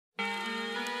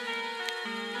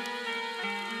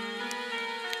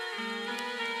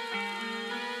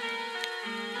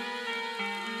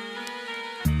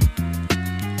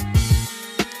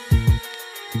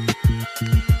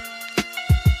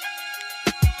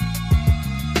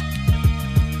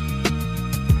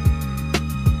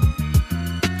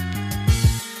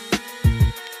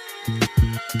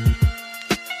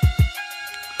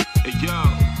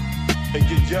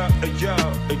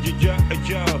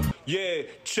Yeah,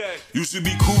 check. Used to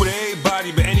be cool with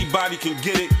everybody, but anybody can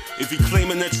get it. If you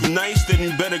claiming that you nice, then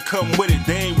you better come with it.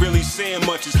 They ain't really saying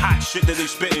much, it's hot shit that they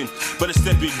spitting. Better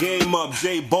step your game up,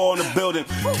 Jaii ball in the building.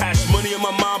 Cash money in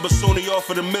my mind, but Sony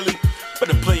offered a milli.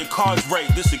 Better play your cards right,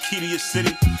 this the key to your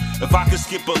city. If I could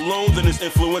skip a loan, then it's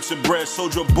influencer bread.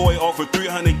 Soldier boy offered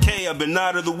 300K, I've been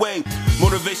out of the way.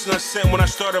 Motivation I sent when I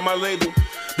started my label.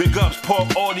 Big ups,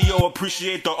 Pop Audio,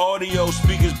 appreciate the audio.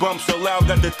 Speakers bump so loud,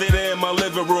 got the theater in my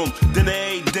living room. Dinner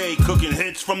every day, cooking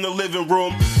hits from the living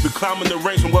room. Been climbing the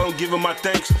ranks, I'm gonna give 'em my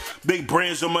thanks. Big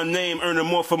brands on my name, earning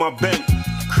more for my bank.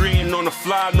 Creating on the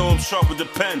fly, know I'm sharp with the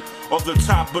pen. Off the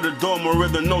top of the dome, or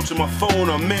the notes in my phone,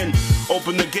 I'm in.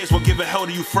 Open the gates, what giving hell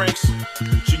to you, Franks?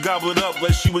 She gobbled up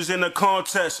like she was in a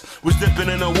contest. Was dipping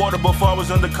in the water before I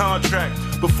was under contract.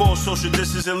 Before social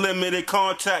distance and limited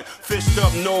contact. Fist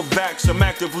up, no backs, I'm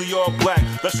actively all black.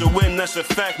 That's a win, that's a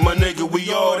fact, my nigga,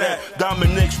 we all that.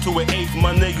 Dominic's to an eighth,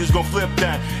 my niggas gon' flip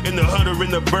that. In the hood or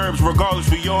in the burbs,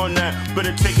 regardless, we on that.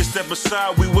 Better take a step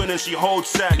aside, we winning, she hold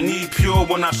sack. Need pure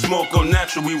when I smoke, on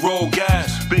natural, we roll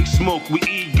gas. Big smoke, we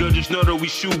eat good, just know that we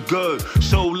shoot good.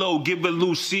 So low, give it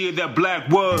loose, see it, that black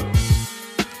word.